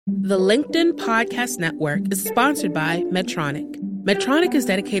The LinkedIn Podcast Network is sponsored by Medtronic. Medtronic is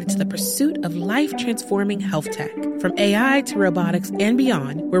dedicated to the pursuit of life-transforming health tech. From AI to robotics and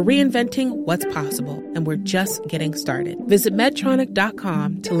beyond, we're reinventing what's possible, and we're just getting started. Visit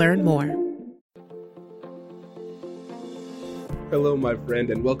Medtronic.com to learn more. Hello, my friend,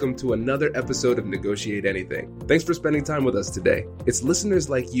 and welcome to another episode of Negotiate Anything. Thanks for spending time with us today. It's listeners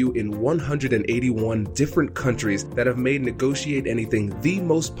like you in 181 different countries that have made Negotiate Anything the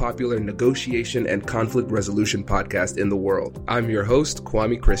most popular negotiation and conflict resolution podcast in the world. I'm your host,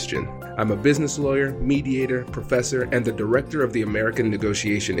 Kwame Christian. I'm a business lawyer, mediator, professor, and the director of the American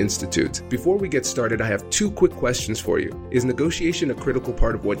Negotiation Institute. Before we get started, I have two quick questions for you. Is negotiation a critical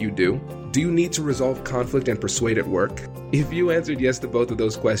part of what you do? Do you need to resolve conflict and persuade at work? If you answered yes to both of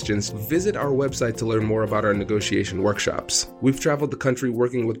those questions, visit our website to learn more about our negotiation workshops. We've traveled the country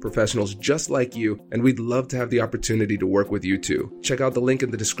working with professionals just like you, and we'd love to have the opportunity to work with you too. Check out the link in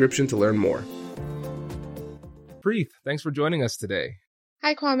the description to learn more. Preeth, thanks for joining us today.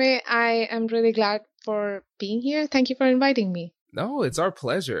 Hi, Kwame. I am really glad for being here. Thank you for inviting me. No, it's our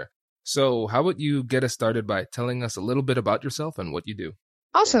pleasure. So how about you get us started by telling us a little bit about yourself and what you do?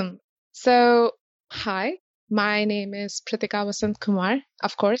 Awesome. So, hi, my name is Preethika Kumar.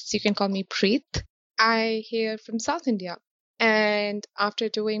 Of course, you can call me Preeth. I hail from South India. And after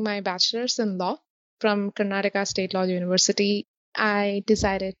doing my bachelor's in law from Karnataka State Law University, I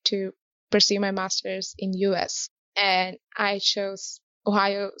decided to pursue my master's in US. And I chose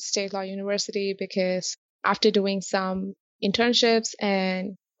Ohio State Law University because after doing some internships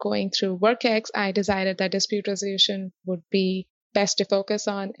and going through WorkX, I decided that dispute resolution would be best to focus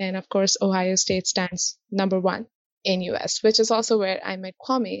on. And of course, Ohio State stands number one in US, which is also where I met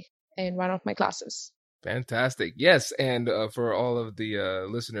Kwame in one of my classes. Fantastic. Yes. And for all of the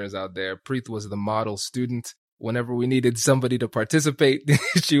listeners out there, Preeth was the model student. Whenever we needed somebody to participate,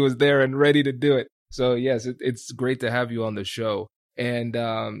 she was there and ready to do it. So yes, it's great to have you on the show. And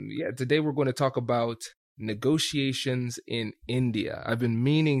today we're going to talk about negotiations in India. I've been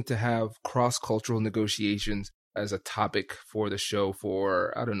meaning to have cross-cultural negotiations as a topic for the show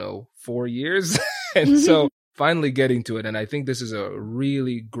for, 4 years. And so finally getting to it. And I think this is a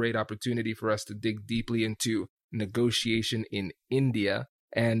really great opportunity for us to dig deeply into negotiation in India.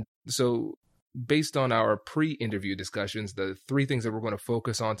 And so based on our pre-interview discussions, the three things that we're going to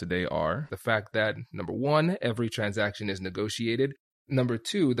focus on today are the fact that, number one, every transaction is negotiated. Number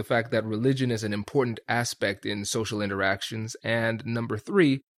two, the fact that religion is an important aspect in social interactions. And number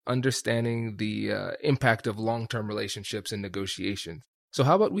three, understanding the impact of long-term relationships and negotiations. So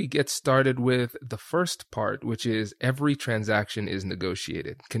how about we get started with the first part, which is every transaction is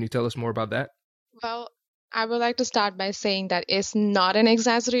negotiated. Can you tell us more about that? Well, I would like to start by saying that it's not an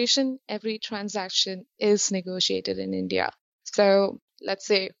exaggeration. Every transaction is negotiated in India. So let's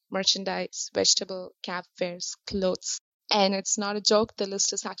say merchandise, vegetable, cab fares, clothes. And it's not a joke. The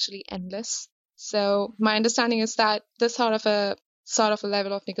list is actually endless. So my understanding is that this sort of a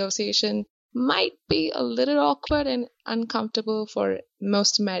level of negotiation might be a little awkward and uncomfortable for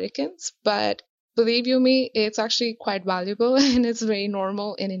most Americans, but believe you me, it's actually quite valuable and it's very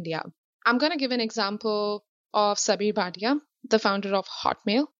normal in India. I'm going to give an example of Sabir Bhatia, the founder of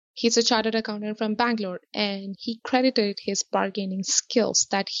Hotmail. He's a chartered accountant from Bangalore, and he credited his bargaining skills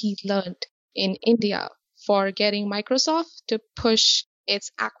that he learned in India for getting Microsoft to push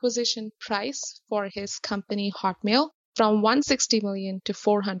its acquisition price for his company Hotmail from 160 million to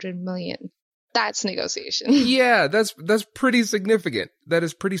 400 million. That's negotiation. Yeah, that's pretty significant. That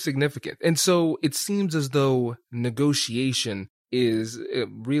is pretty significant. And so it seems as though negotiation is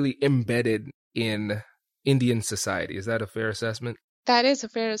really embedded in Indian society. Is that a fair assessment? That is a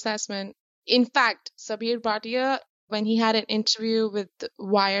fair assessment. In fact, Sabir Bhatia, when he had an interview with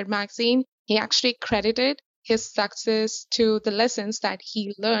Wired magazine, he actually credited his success to the lessons that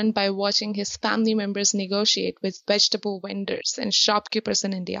he learned by watching his family members negotiate with vegetable vendors and shopkeepers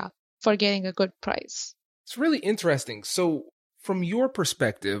in India for getting a good price. It's really interesting. So from your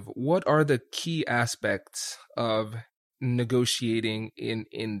perspective, what are the key aspects of negotiating in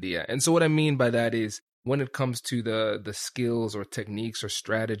India? And so what I mean by that is when it comes to the skills or techniques or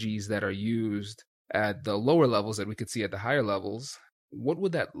strategies that are used at the lower levels that we could see at the higher levels, what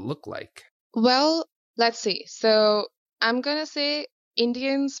would that look like? Well, let's see. So I'm going to say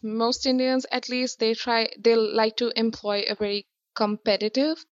most Indians at least, they like to employ a very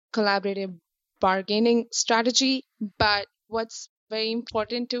competitive, collaborative bargaining strategy. But what's very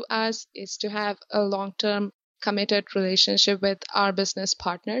important to us is to have a long-term committed relationship with our business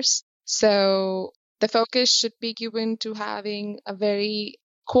partners. So the focus should be given to having a very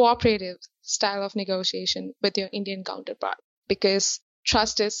cooperative style of negotiation with your Indian counterpart, because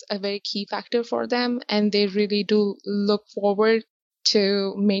trust is a very key factor for them, and they really do look forward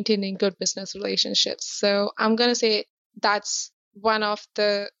to maintaining good business relationships. So I'm going to say that's one of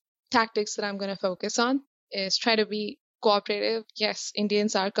the tactics that I'm going to focus on is try to be cooperative. Yes,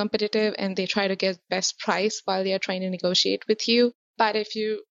 Indians are competitive and they try to get best price while they are trying to negotiate with you. But if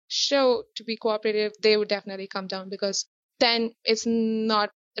you show to be cooperative, they would definitely come down, because then it's not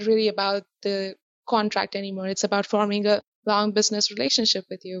really about the contract anymore. It's about forming a long business relationship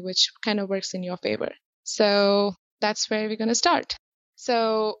with you, which kind of works in your favor. So that's where we're going to start.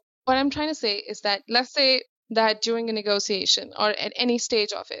 So what I'm trying to say is that let's say that during a negotiation or at any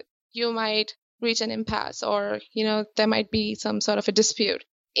stage of it, you might reach an impasse, or, there might be some sort of a dispute.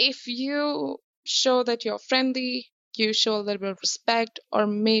 If you show that you're friendly, you show a little bit of respect, or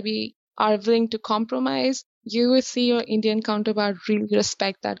maybe are willing to compromise, you will see your Indian counterpart really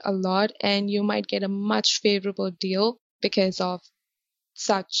respect that a lot, and you might get a much favorable deal because of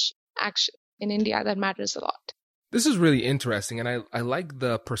such action. In India, that matters a lot. This is really interesting, and I like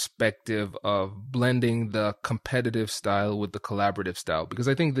the perspective of blending the competitive style with the collaborative style, because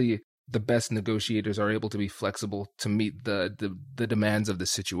I think the best negotiators are able to be flexible to meet the demands of the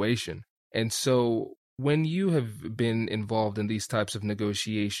situation. And so when you have been involved in these types of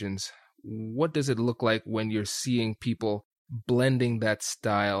negotiations, what does it look like when you're seeing people blending that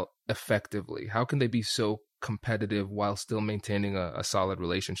style effectively? How can they be so competitive while still maintaining a solid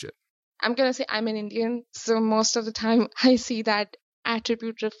relationship? I'm going to say I'm an Indian, so most of the time I see that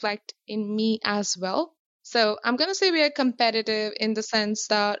attribute reflect in me as well. So I'm going to say we are competitive in the sense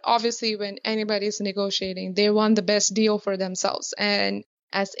that obviously when anybody's negotiating, they want the best deal for themselves. And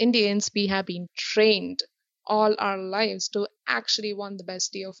as Indians, we have been trained all our lives to actually want the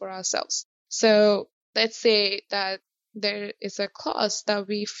best deal for ourselves. So let's say that there is a clause that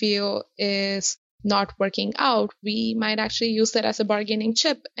we feel is not working out, we might actually use that as a bargaining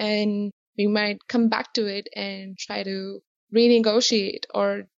chip, and we might come back to it and try to renegotiate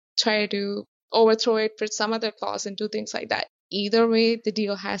or try to overthrow it for some other clause and do things like that. Either way, the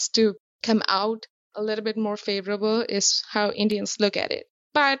deal has to come out a little bit more favorable is how Indians look at it.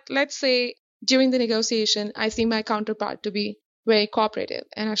 But let's say during the negotiation, I see my counterpart to be very cooperative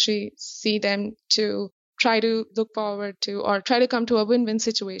and actually see them to try to look forward to or try to come to a win-win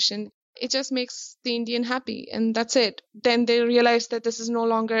situation. It just makes the Indian happy, and that's it. Then they realize that this is no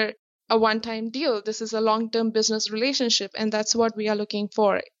longer a one-time deal. This is a long-term business relationship, and that's what we are looking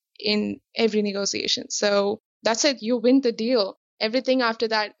for in every negotiation. So that's it. You win the deal. Everything after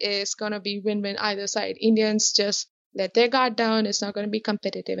that is going to be win-win either side. Indians just let their guard down. It's not going to be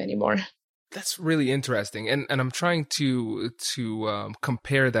competitive anymore. That's really interesting, and I'm trying to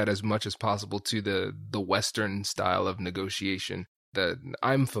compare that as much as possible to the Western style of negotiation that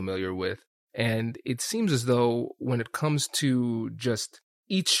I'm familiar with. And it seems as though when it comes to just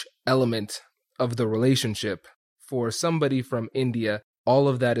each element of the relationship, for somebody from India, all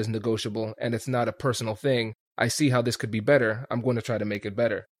of that is negotiable and it's not a personal thing. I see how this could be better. I'm going to try to make it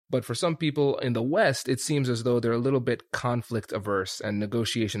better. But for some people in the West, it seems as though they're a little bit conflict averse and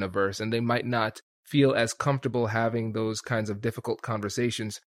negotiation averse, and they might not feel as comfortable having those kinds of difficult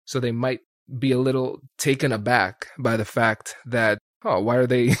conversations. So they might be a little taken aback by the fact that, why are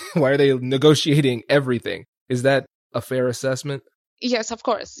they negotiating everything? Is that a fair assessment? Yes, of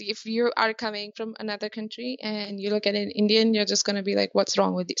course. If you are coming from another country and you look at an Indian, you're just going to be like, what's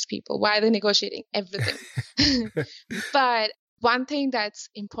wrong with these people? Why are they negotiating everything? But one thing that's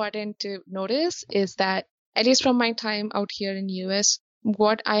important to notice is that, at least from my time out here in US,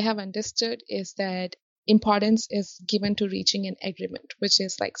 what I have understood is that importance is given to reaching an agreement, which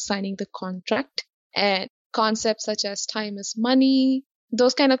is like signing the contract. And concepts such as time is money,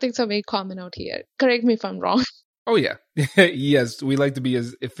 those kind of things are very common out here. Correct me if I'm wrong. Oh, yeah. Yes, we like to be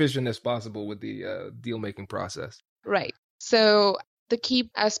as efficient as possible with the deal-making process. Right. So the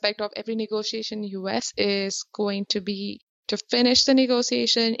key aspect of every negotiation in US is going to be to finish the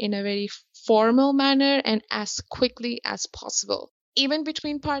negotiation in a very formal manner and as quickly as possible. Even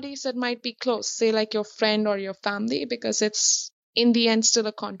between parties that might be close, say like your friend or your family, because it's in the end still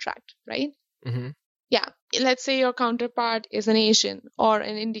a contract, right? Mm-hmm. Yeah. Let's say your counterpart is an Asian or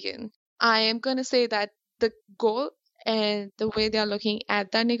an Indian. I am going to say that the goal and the way they are looking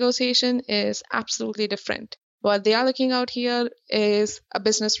at that negotiation is absolutely different. What they are looking out here is a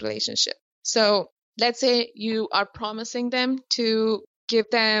business relationship. So let's say you are promising them to give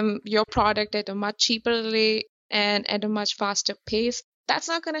them your product at a much cheaper rate and at a much faster pace. That's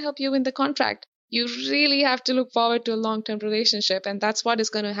not going to help you win the contract. You really have to look forward to a long-term relationship, and that's what is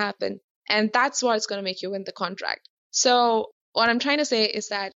going to happen. And that's what's going to make you win the contract. So what I'm trying to say is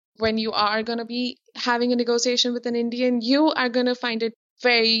that when you are going to be having a negotiation with an Indian, you are going to find it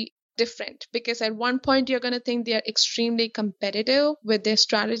very different, because at one point you're going to think they're extremely competitive with their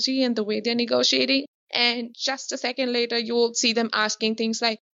strategy and the way they're negotiating. And just a second later, you will see them asking things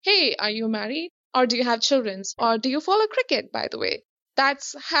like, hey, are you married? Or do you have children? Or do you follow cricket, by the way?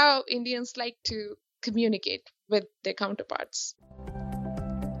 That's how Indians like to communicate with their counterparts.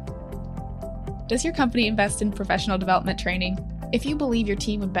 Does your company invest in professional development training? If you believe your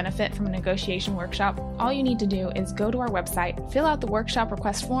team would benefit from a negotiation workshop, all you need to do is go to our website, fill out the workshop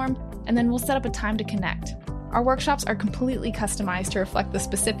request form, and then we'll set up a time to connect. Our workshops are completely customized to reflect the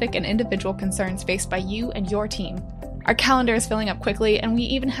specific and individual concerns faced by you and your team. Our calendar is filling up quickly, and we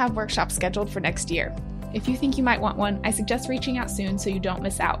even have workshops scheduled for next year. If you think you might want one, I suggest reaching out soon so you don't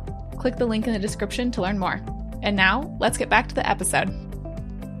miss out. Click the link in the description to learn more. And now, let's get back to the episode.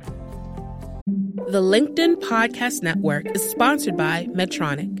 The LinkedIn Podcast Network is sponsored by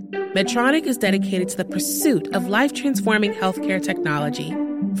Medtronic. Medtronic is dedicated to the pursuit of life-transforming healthcare technology.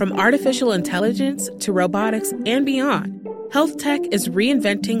 From artificial intelligence to robotics and beyond, health tech is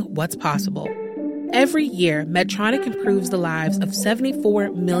reinventing what's possible. Every year, Medtronic improves the lives of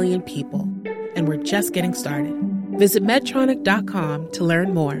 74 million people, and we're just getting started. Visit Medtronic.com to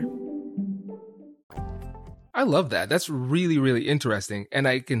learn more. I love that. That's really, really interesting. And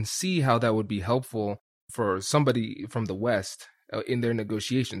I can see how that would be helpful for somebody from the West in their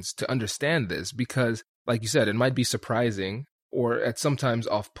negotiations to understand this, because, like you said, it might be surprising or at sometimes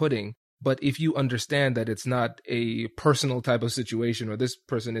off-putting. But if you understand that it's not a personal type of situation, or this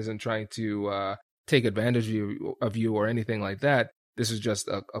person isn't trying to take advantage of you or anything like that, this is just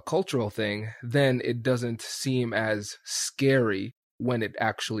a cultural thing, then it doesn't seem as scary when it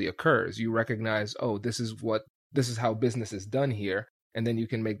actually occurs. You recognize, oh, this is how business is done here, and then you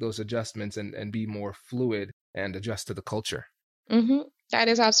can make those adjustments and be more fluid and adjust to the culture. Mm-hmm. That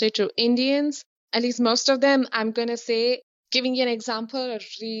is absolutely true. Indians, at least most of them, I'm going to say, giving you an example, a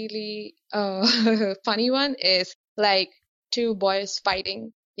really funny one is like two boys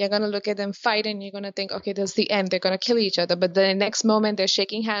fighting. You're going to look at them fight and you're going to think, okay, this is the end. They're going to kill each other. But the next moment, they're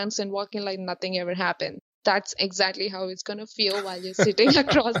shaking hands and walking like nothing ever happened. That's exactly how it's going to feel while you're sitting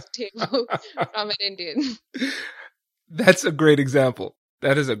across the table from an Indian. That's a great example.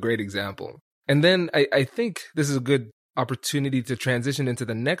 That is a great example. And then I think this is a good opportunity to transition into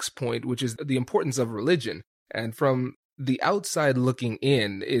the next point, which is the importance of religion. And from the outside looking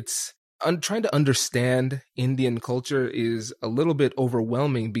in, it's trying to understand Indian culture is a little bit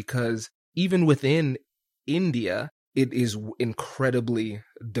overwhelming, because even within India, it is incredibly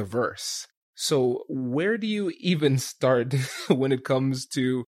diverse. So where do you even start when it comes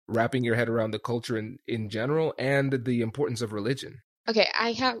to wrapping your head around the culture in general and the importance of religion? Okay,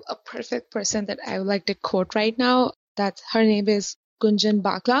 I have a perfect person that I would like to quote right now. Her name is Gunjan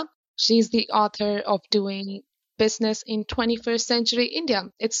Bakla. She's the author of Doing Business in 21st Century India.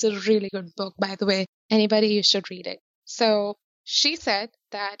 It's a really good book, by the way. Anybody, you should read it. So she said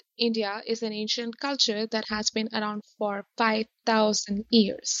that India is an ancient culture that has been around for 5,000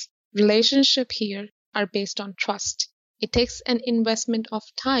 years. Relationships here are based on trust. It takes an investment of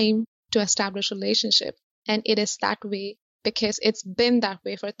time to establish a relationship, and it is that way because it's been that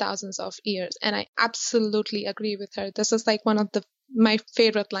way for thousands of years. And I absolutely agree with her. This is like one of my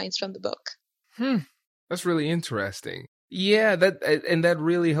favorite lines from the book. That's really interesting. Yeah, that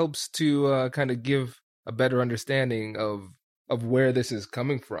really helps to kind of give a better understanding of where this is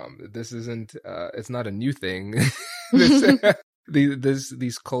coming from. This isn't it's not a new thing.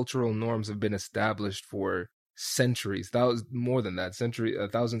 These cultural norms have been established for centuries, more than that,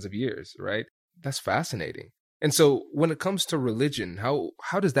 thousands of years, right? That's fascinating. And so when it comes to religion,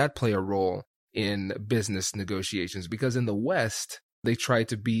 how does that play a role in business negotiations? Because in the West, they try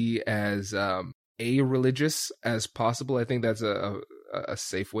to be as a-religious as possible. I think that's a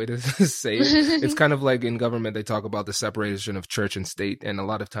safe way to say it. It's kind of like in government, they talk about the separation of church and state. And a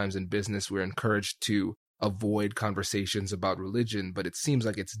lot of times in business, we're encouraged to avoid conversations about religion, but it seems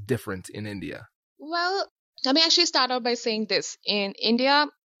like it's different in India. Well, let me actually start out by saying this. In India,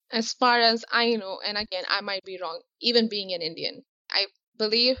 as far as I know, and again, I might be wrong, even being an Indian, I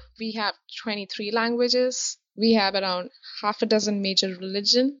believe we have 23 languages. We have around half a dozen major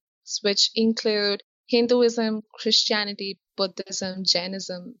religions, which include Hinduism, Christianity, Buddhism,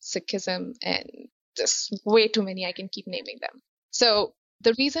 Jainism, Sikhism, and just way too many. I can keep naming them. So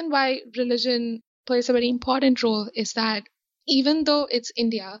the reason why religion plays a very important role is that even though it's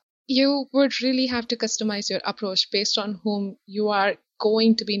India, you would really have to customize your approach based on whom you are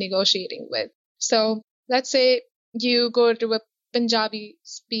going to be negotiating with. So let's say you go to a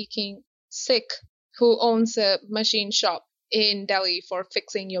Punjabi-speaking Sikh who owns a machine shop in Delhi for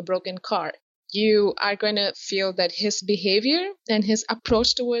fixing your broken car, you are going to feel that his behavior and his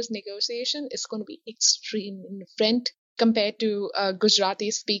approach towards negotiation is going to be extremely different compared to a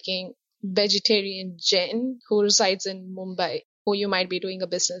Gujarati speaking vegetarian Jain who resides in Mumbai, who you might be doing a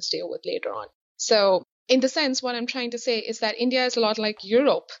business deal with later on. So in the sense, what I'm trying to say is that India is a lot like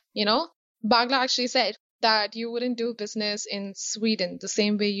Europe. Bagla actually said that you wouldn't do business in Sweden the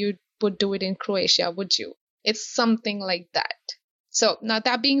same way you would do it in Croatia, would you? It's something like that. So now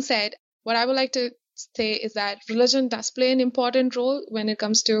that being said, what I would like to say is that religion does play an important role when it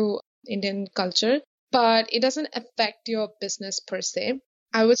comes to Indian culture, but it doesn't affect your business per se.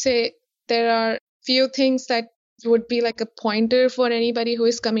 I would say there are few things that would be like a pointer for anybody who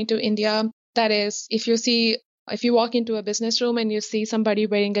is coming to India. That is, if you walk into a business room and you see somebody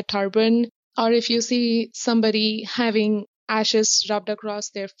wearing a turban, or if you see somebody having ashes rubbed across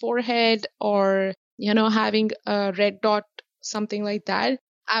their forehead, or, having a red dot, something like that,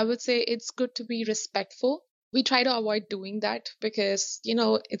 I would say it's good to be respectful. We try to avoid doing that because,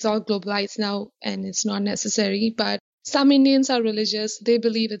 it's all globalized now and it's not necessary. But some Indians are religious. They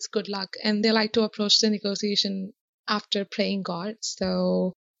believe it's good luck and they like to approach the negotiation after praying God.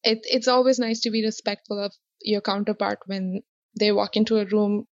 So it's always nice to be respectful of your counterpart when they walk into a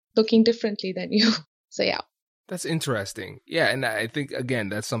room looking differently than you. So, yeah. That's interesting. Yeah, and I think, again,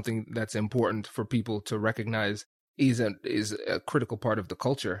 that's something that's important for people to recognize is a critical part of the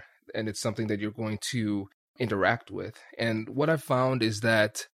culture, and it's something that you're going to interact with. And what I've found is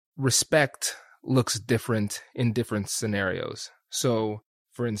that respect looks different in different scenarios. So,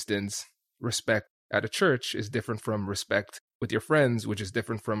 for instance, respect at a church is different from respect with your friends, which is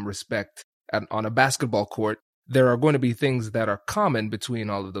different from respect on a basketball court. There are going to be things that are common between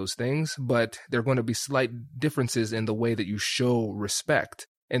all of those things, but there are going to be slight differences in the way that you show respect.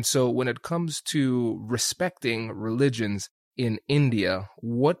 And so when it comes to respecting religions in India,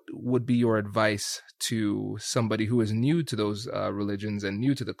 what would be your advice to somebody who is new to those religions and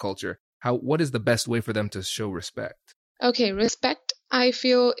new to the culture? What is the best way for them to show respect? Okay, respect, I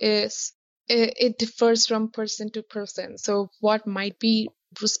feel, it differs from person to person. So what might be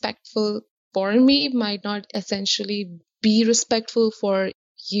respectful for me might not essentially be respectful for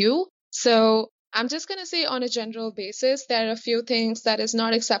you. So I'm just going to say on a general basis, there are a few things that is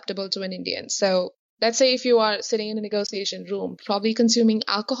not acceptable to an Indian. So let's say if you are sitting in a negotiation room, probably consuming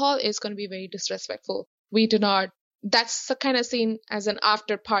alcohol is going to be very disrespectful. That's kind of seen as an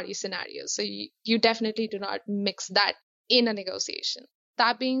after party scenario. So you definitely do not mix that in a negotiation.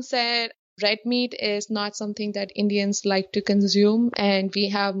 That being said, red meat is not something that Indians like to consume, and we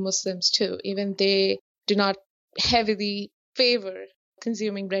have Muslims too. Even they do not heavily favor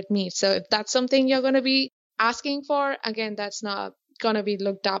consuming red meat. So if that's something you're going to be asking for, again, that's not going to be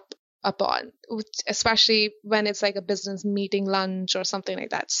looked upon, especially when it's like a business meeting lunch or something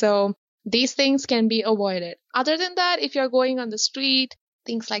like that. So these things can be avoided. Other than that, if you're going on the street,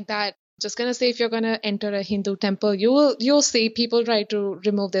 things like that, just going to say if you're going to enter a Hindu temple, you'll see people try to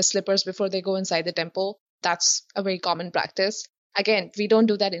remove their slippers before they go inside the temple. That's a very common practice. Again, we don't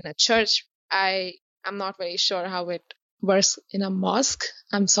do that in a church. I'm not very sure how it works in a mosque.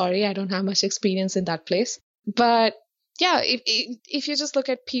 I'm sorry, I don't have much experience in that place. But yeah, if you just look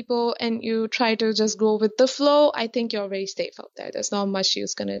at people and you try to just go with the flow, I think you're very safe out there. There's not much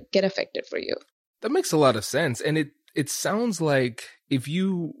use going to get affected for you. That makes a lot of sense. And it sounds like if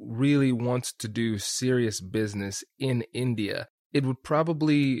you really want to do serious business in India, it would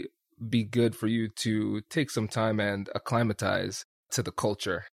probably be good for you to take some time and acclimatize to the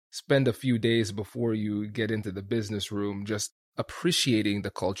culture. Spend a few days before you get into the business room just appreciating the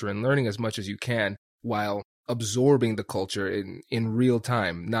culture and learning as much as you can while absorbing the culture in real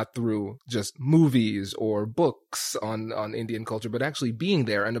time, not through just movies or books on Indian culture, but actually being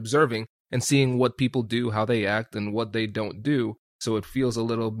there and observing and seeing what people do, how they act, and what they don't do. So it feels a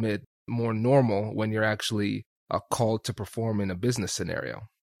little bit more normal when you're actually called to perform in a business scenario.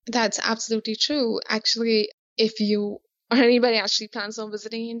 That's absolutely true. Actually, if you or anybody actually plans on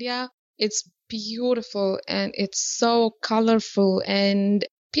visiting India, it's beautiful and it's so colorful and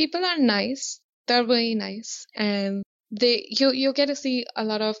people are nice. They're very nice, and you'll get to see a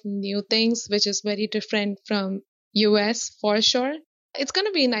lot of new things, which is very different from US for sure. It's going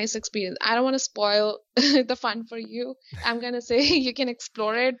to be a nice experience. I don't want to spoil the fun for you. I'm going to say you can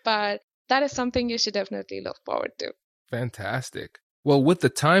explore it, but that is something you should definitely look forward to. Fantastic. Well, with the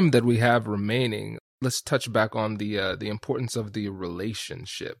time that we have remaining, let's touch back on the importance of the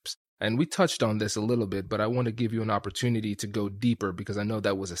relationships. And we touched on this a little bit, but I want to give you an opportunity to go deeper because I know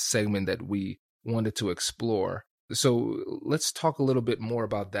that was a segment that we wanted to explore. So let's talk a little bit more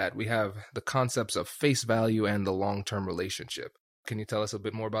about that. We have the concepts of face value and the long-term relationship. Can you tell us a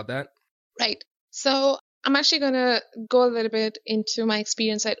bit more about that? Right. So I'm actually going to go a little bit into my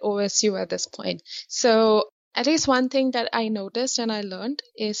experience at OSU at this point. So at least one thing that I noticed and I learned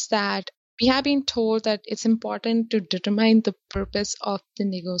is that we have been told that it's important to determine the purpose of the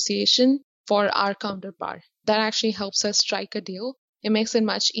negotiation for our counterpart. That actually helps us strike a deal. It makes it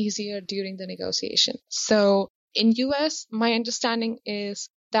much easier during the negotiation. So in US, my understanding is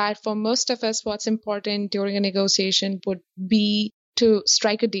that for most of us, what's important during a negotiation would be to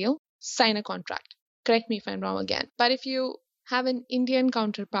strike a deal, sign a contract. Correct me if I'm wrong again. But if you have an Indian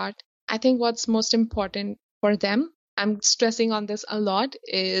counterpart, I think what's most important for them, I'm stressing on this a lot,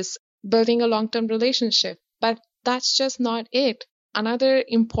 is building a long-term relationship. But that's just not it. Another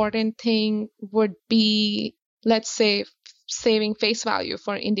important thing would be, let's say, saving face value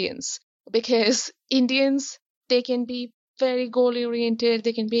for Indians. Because Indians, they can be very goal-oriented,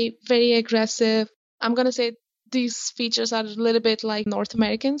 they can be very aggressive. I'm going to say these features are a little bit like North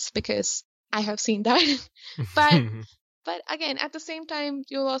Americans because I have seen that. but but again, at the same time,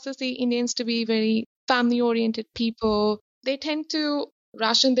 you'll also see Indians to be very family-oriented people. They tend to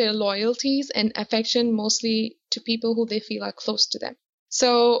ration their loyalties and affection mostly to people who they feel are close to them.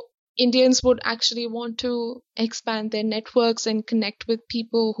 So Indians would actually want to expand their networks and connect with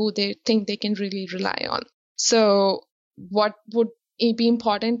people who they think they can really rely on. So what would be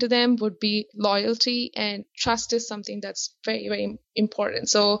important to them would be loyalty, and trust is something that's very, very important.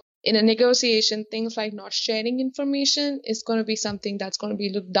 So in a negotiation, things like not sharing information is going to be something that's going to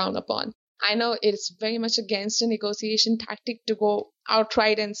be looked down upon. I know it's very much against a negotiation tactic to go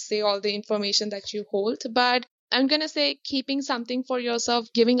outright and say all the information that you hold, but I'm going to say keeping something for yourself,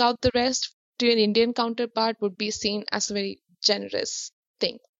 giving out the rest to an Indian counterpart would be seen as a very generous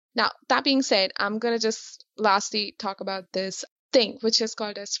thing. Now, that being said, I'm going to just lastly talk about this thing, which is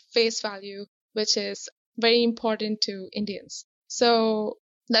called as face value, which is very important to Indians. So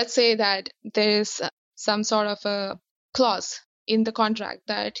let's say that there's some sort of a clause in the contract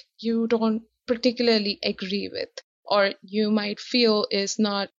that you don't particularly agree with, or you might feel is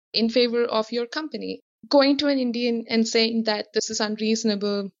not in favor of your company. Going to an Indian and saying that this is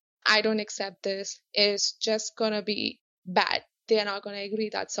unreasonable, I don't accept this, is just going to be bad. They are not going to agree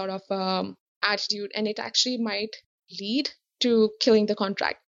that sort of attitude, and it actually might lead to killing the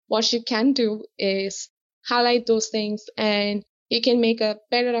contract. What you can do is highlight those things, and you can make a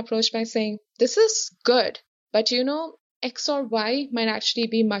better approach by saying, this is good, but you know, X or Y might actually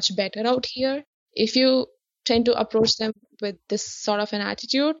be much better out here. If you tend to approach them with this sort of an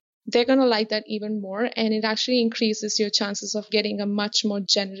attitude, they're going to like that even more, and it actually increases your chances of getting a much more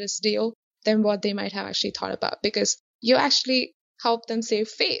generous deal than what they might have actually thought about, because you actually helped them save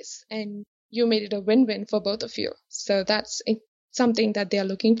face and you made it a win-win for both of you. So that's something that they are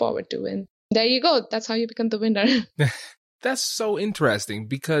looking forward to, and there you go. That's how you become the winner. That's so interesting,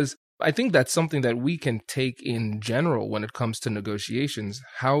 because I think that's something that we can take in general when it comes to negotiations,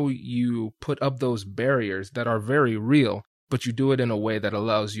 how you put up those barriers that are very real, but you do it in a way that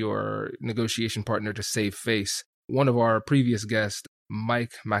allows your negotiation partner to save face. One of our previous guests,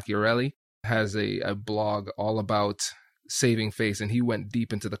 Mike Macchiarelli, has a blog all about saving face, and he went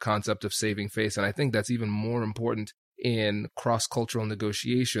deep into the concept of saving face. And I think that's even more important in cross-cultural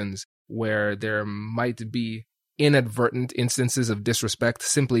negotiations where there might be inadvertent instances of disrespect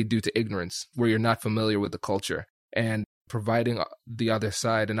simply due to ignorance, where you're not familiar with the culture, and providing the other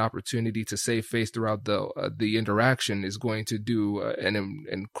side an opportunity to save face throughout the interaction is going to do an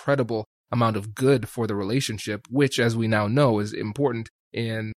incredible amount of good for the relationship, which, as we now know, is important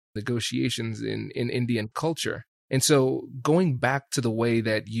in negotiations in Indian culture. And so going back to the way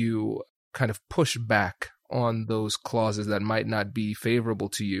that you kind of push back on those clauses that might not be favorable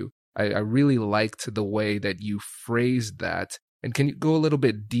to you, I really liked the way that you phrased that. And can you go a little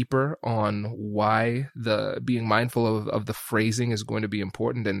bit deeper on why the being mindful of the phrasing is going to be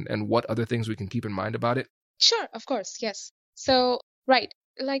important, and what other things we can keep in mind about it? Sure, of course, yes. So, right,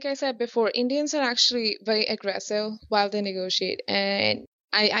 like I said before, Indians are actually very aggressive while they negotiate. And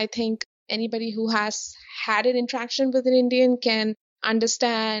I think anybody who has had an interaction with an Indian can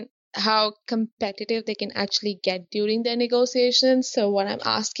understand how competitive they can actually get during their negotiations. So what I'm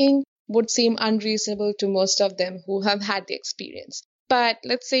asking would seem unreasonable to most of them who have had the experience. But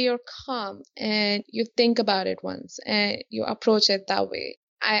let's say you're calm and you think about it once and you approach it that way.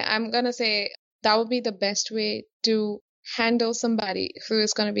 I'm going to say that would be the best way to handle somebody who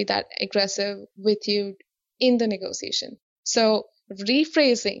is going to be that aggressive with you in the negotiation. So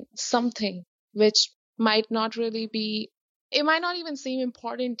rephrasing something which might not really be it might not even seem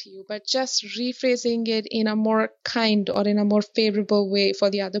important to you, but just rephrasing it in a more kind or in a more favorable way for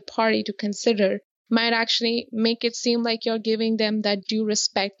the other party to consider might actually make it seem like you're giving them that due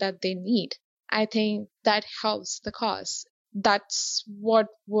respect that they need. I think that helps the cause. That's what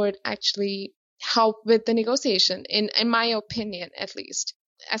would actually help with the negotiation, in my opinion, at least.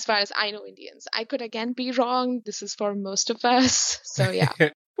 As far as I know Indians. I could again be wrong. This is for most of us. So yeah.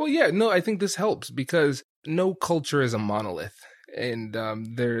 Well, yeah, no, I think this helps because no culture is a monolith, and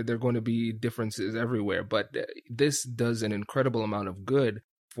there are going to be differences everywhere. But this does an incredible amount of good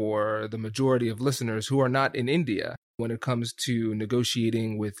for the majority of listeners who are not in India when it comes to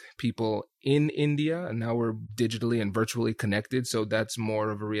negotiating with people in India. And now we're digitally and virtually connected, so that's more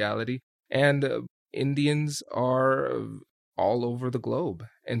of a reality. And Indians are all over the globe.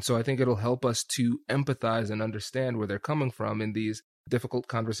 And so I think it'll help us to empathize and understand where they're coming from in these difficult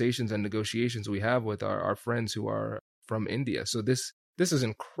conversations and negotiations we have with our friends who are from India. So this is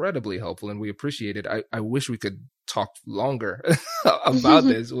incredibly helpful, and we appreciate it. I wish we could talk longer about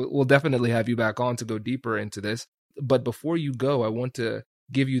this. We'll definitely have you back on to go deeper into this. But before you go, I want to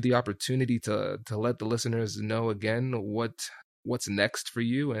give you the opportunity to let the listeners know again what's next for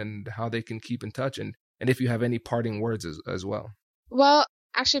you and how they can keep in touch, and if you have any parting words as well. Well,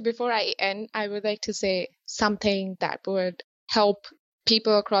 actually, before I end, I would like to say something that would help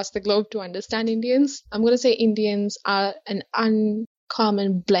people across the globe to understand Indians. I'm going to say Indians are an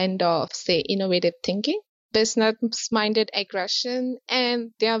uncommon blend of, say, innovative thinking, business-minded aggression,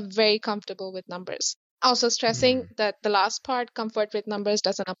 and they are very comfortable with numbers. Also stressing that the last part, comfort with numbers,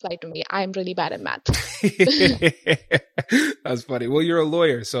 doesn't apply to me. I'm really bad at math. That's funny. Well, you're a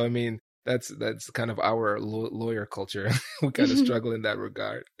lawyer, so I mean, that's kind of our lawyer culture. We kind of struggle in that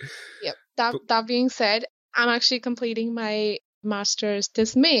regard. Yep. That being said, I'm actually completing my master's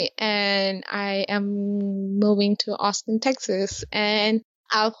this May, and I am moving to Austin, Texas, and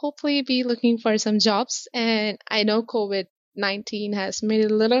I'll hopefully be looking for some jobs. And I know COVID-19 has made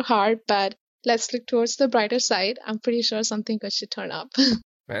it a little hard, but let's look towards the brighter side. I'm pretty sure something good should turn up.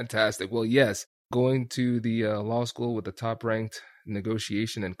 Fantastic. Well, yes, going to the law school with the top-ranked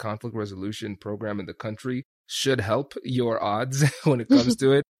negotiation and conflict resolution program in the country should help your odds when it comes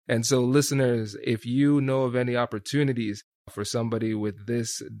to it. And so, listeners, if you know of any opportunities for somebody with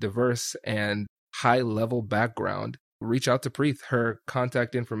this diverse and high-level background, reach out to Preeth. Her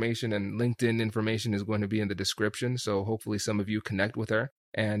contact information and LinkedIn information is going to be in the description, so hopefully some of you connect with her.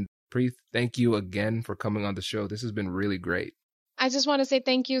 And Preeth, thank you again for coming on the show. This has been really great. I just want to say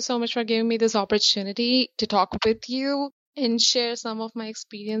thank you so much for giving me this opportunity to talk with you and share some of my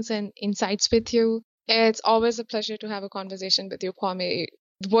experience and insights with you. It's always a pleasure to have a conversation with you, Kwame.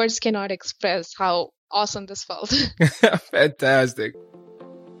 Words cannot express how awesome this felt. Fantastic.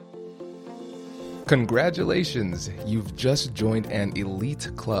 Congratulations! You've just joined an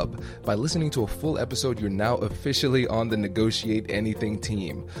elite club. By listening to a full episode, you're now officially on the Negotiate Anything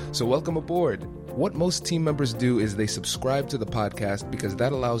team. So welcome aboard. What most team members do is they subscribe to the podcast because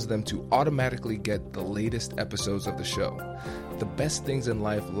that allows them to automatically get the latest episodes of the show. The best things in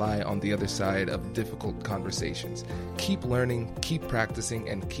life lie on the other side of difficult conversations. Keep learning, keep practicing,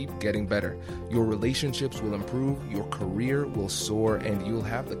 and keep getting better. Your relationships will improve, your career will soar, and you'll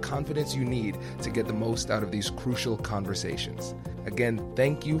have the confidence you need to get the most out of these crucial conversations. Again,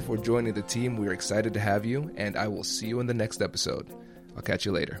 thank you for joining the team. We're excited to have you, and I will see you in the next episode. I'll catch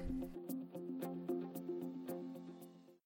you later.